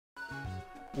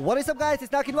What is up, guys?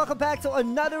 It's Nakin. Welcome back to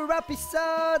another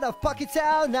episode of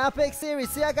Pocketown Epic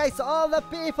Series. So yeah, guys, all the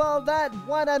people that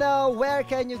wanna know where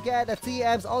can you get the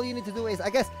TMs, all you need to do is, I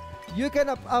guess, you can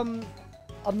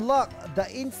unlock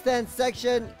the instant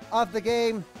section of the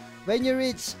game when you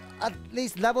reach at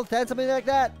least level 10, something like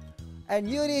that. And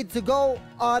you need to go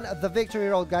on the victory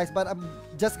road, guys. But I'm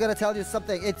just gonna tell you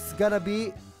something. It's not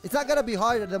gonna be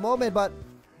hard at the moment, but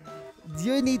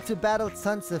you need to battle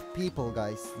tons of people,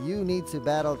 guys. You need to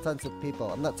battle tons of people.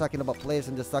 I'm not talking about players,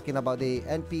 I'm just talking about the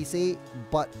NPC,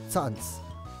 but tons.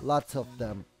 Lots of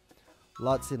them.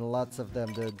 Lots and lots of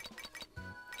them, dude.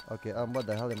 Okay, what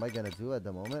the hell am I gonna do at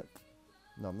the moment?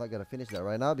 No, I'm not gonna finish that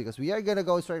right now because we are gonna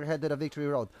go straight ahead to the victory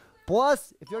road.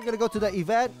 Plus, if you're gonna go to the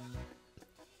event,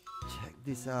 check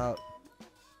this out.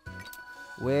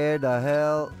 Where the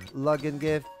hell? Login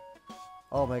gift.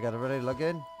 Oh my god, I've already logged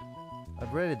in.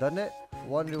 I've already done it.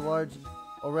 1 reward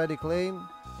already claimed.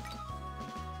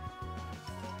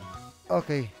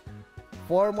 Okay.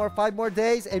 5 more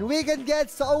days and we can get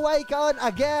AWAKENIN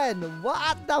again.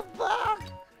 What the fuck?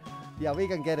 Yeah, we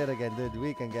can get it again, dude.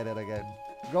 We can get it again.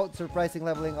 Growth surprising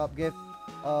leveling up gift.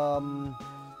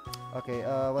 Okay,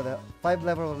 what the 5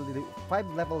 level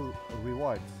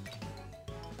rewards.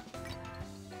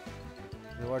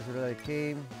 Rewards already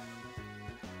came.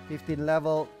 15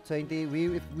 level 20.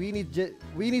 We need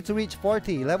to reach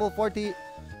 40 level 40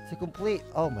 to complete.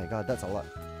 Oh my god, that's a lot.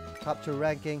 Capture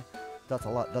ranking, that's a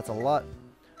lot.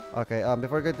 Okay,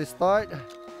 before we get to start,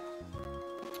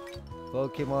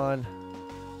 Pokemon.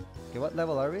 Okay, what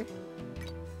level are we?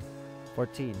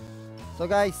 14. So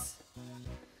guys,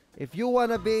 if you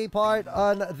wanna be part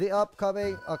on the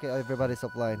upcoming, okay, everybody's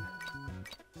offline.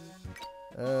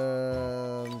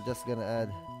 Just gonna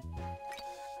add.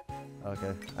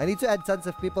 Okay, I need to add tons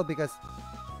of people because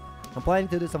I'm planning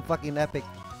to do some fucking epic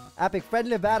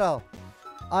friendly battle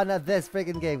on this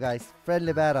freaking game, guys.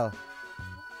 Friendly battle.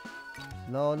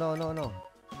 No.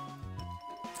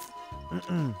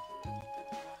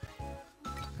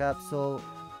 Capsule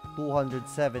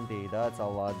 270. That's a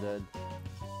lot, dude.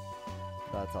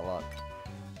 That's a lot.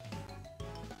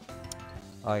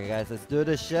 Okay, guys, let's do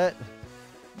this shit.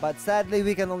 But sadly,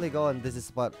 we can only go on this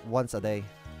spot once a day.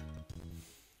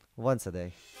 Once a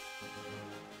day.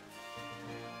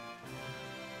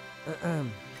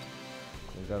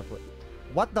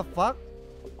 What the fuck?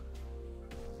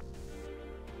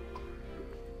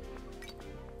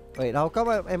 Wait, how come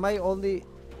am I only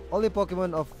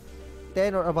Pokemon of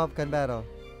 10 or above can battle?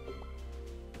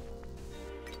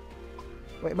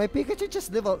 Wait, my Pikachu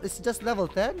is just level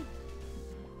 10?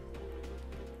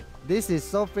 This is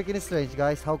so freaking strange,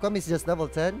 guys. How come it's just level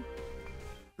 10?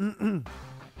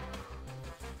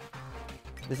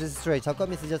 This is strange. How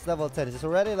come it's just level 10? It's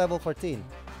already level 14.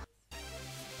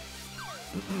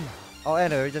 Oh,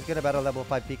 anyway, we're just gonna battle level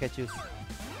 5 Pikachus.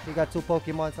 We got 2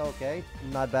 Pokemons. Okay,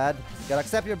 not bad. Gotta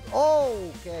accept your... Oh,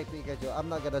 okay, Pikachu. I'm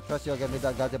not gonna trust you again with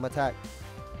that goddamn attack.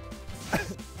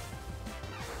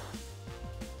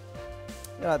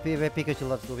 Yeah, Pikachu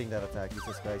loves doing that attack.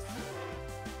 Jesus Christ.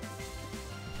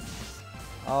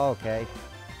 Okay.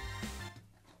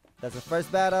 That's the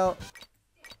first battle.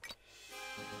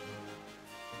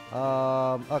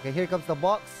 Okay, here comes the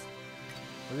box.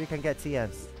 We can get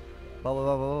TMs.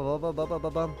 Oh,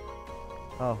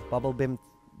 bubble beam,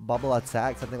 bubble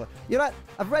attack, something like. You know what?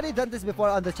 I've already done this before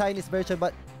on the Chinese version,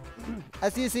 but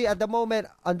as you see at the moment,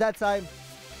 on that time,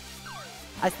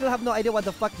 I still have no idea what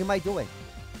the fuck am I doing.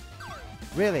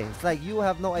 Really, it's like you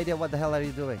have no idea what the hell are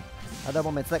you doing at the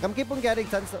moment. It's like I'm keep on getting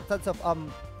tons of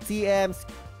TMs,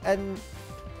 and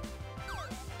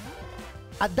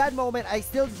at that moment, I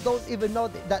still don't even know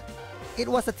that it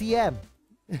was a TM.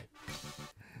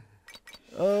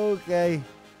 Okay.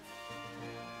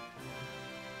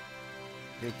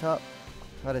 Okay, top.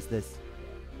 What is this?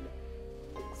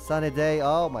 Sunny day.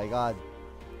 Oh my god.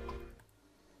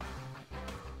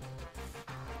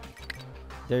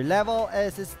 Their level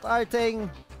is starting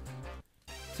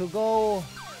to go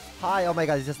high. Oh my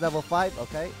god, it's just level 5.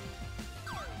 Okay.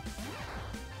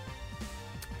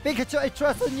 Pikachu, I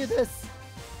trust on you this.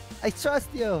 I trust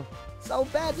you so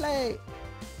badly.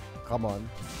 Come on.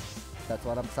 That's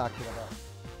what I'm talking about.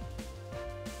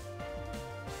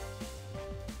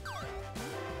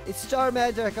 It's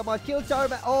Charmander. Come on, kill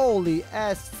Charmander. Holy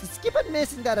ass. Just keep on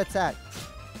missing that attack.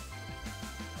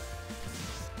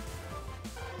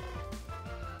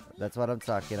 That's what I'm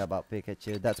talking about,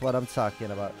 Pikachu. That's what I'm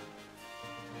talking about.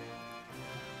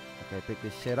 Okay, pick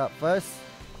this shit up first.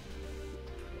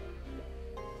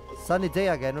 Sunny day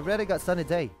again. We already got sunny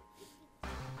day.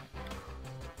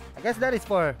 I guess that is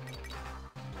for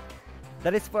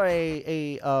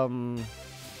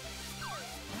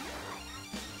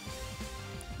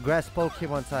Grass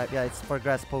Pokemon type. Yeah, it's for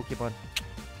grass Pokemon.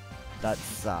 That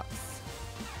sucks.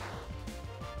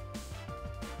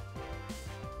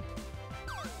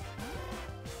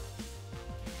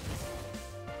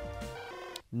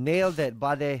 Nailed it,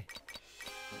 buddy.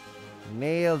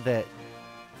 Nailed it.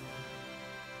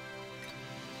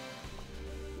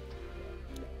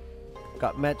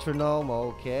 Got metronome,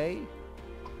 okay.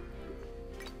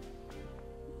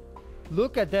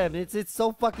 Look at them, it's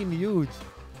so fucking huge.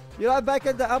 You know, I'm back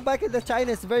in the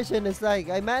Chinese version. It's like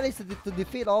I managed to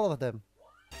defeat all of them.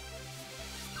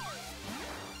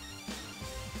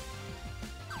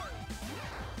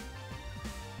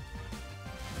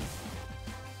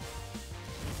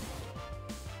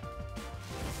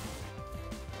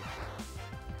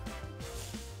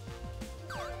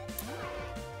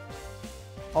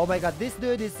 Oh my god, this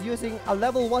dude is using a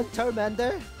level 1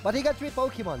 Charmander, but he got 3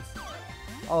 Pokemons.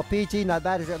 Oh, PG, not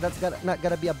bad. That's not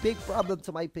gonna be a big problem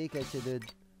to my Pikachu, dude.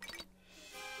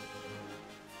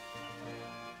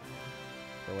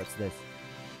 So what's this?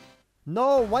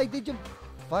 No, why did you...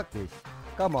 Fuck this.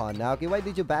 Come on now, okay, why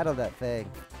did you battle that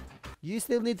thing? You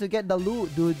still need to get the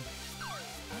loot, dude.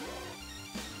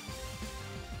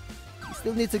 You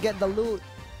still need to get the loot.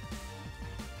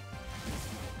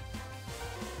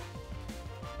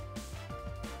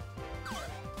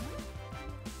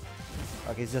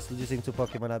 Okay, he's just using 2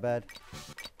 Pokemon, not bad.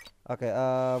 Okay,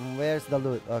 where's the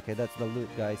loot? Okay, that's the loot,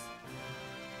 guys.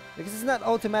 Because it's not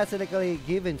automatically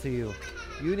given to you.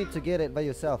 You need to get it by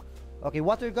yourself. Okay,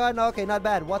 water gun. Okay, not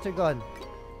bad. Water gun.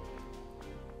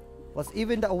 Plus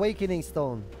even the awakening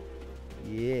stone.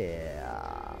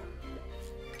 Yeah.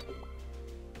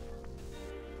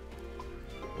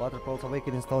 Water pulse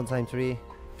awakening stone time 3.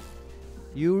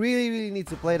 You really need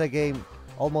to play the game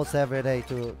almost every day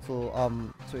to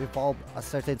evolve a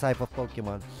certain type of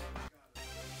Pokemon.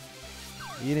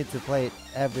 You need to play it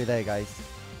every day, guys.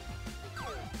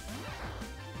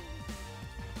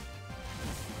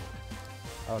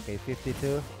 Okay,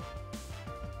 52.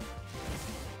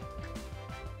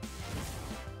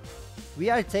 We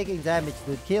are taking damage,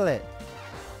 dude. Kill it.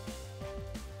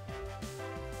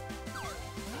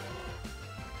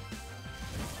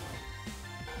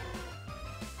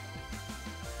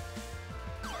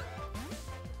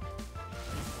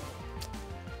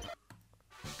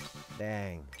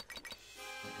 Dang.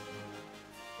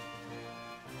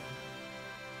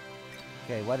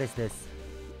 Okay, what is this?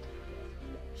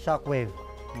 Shockwave.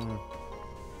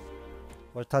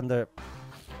 Or thunder.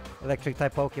 Electric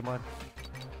type Pokemon.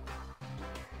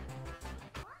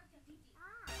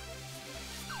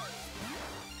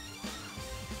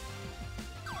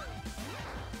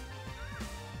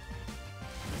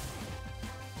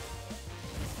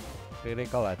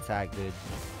 Critical attack, dude.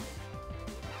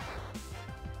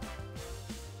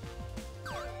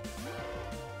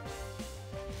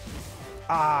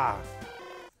 Ah!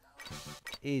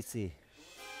 Easy.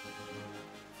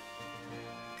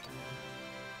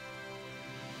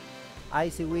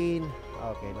 Icy Wind.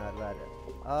 Okay, not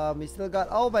bad. We still got...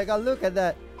 Oh my god, look at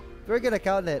that. We're gonna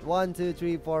count it. 1, 2,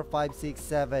 3, 4, 5, 6,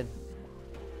 7.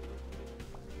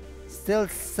 Still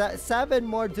 7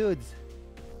 more dudes.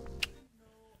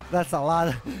 That's a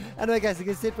lot. Anyway guys, you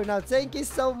can see it for now. Thank you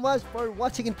so much for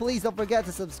watching, and please don't forget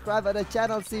to subscribe to the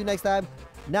channel. See you next time.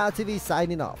 Now TV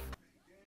signing off.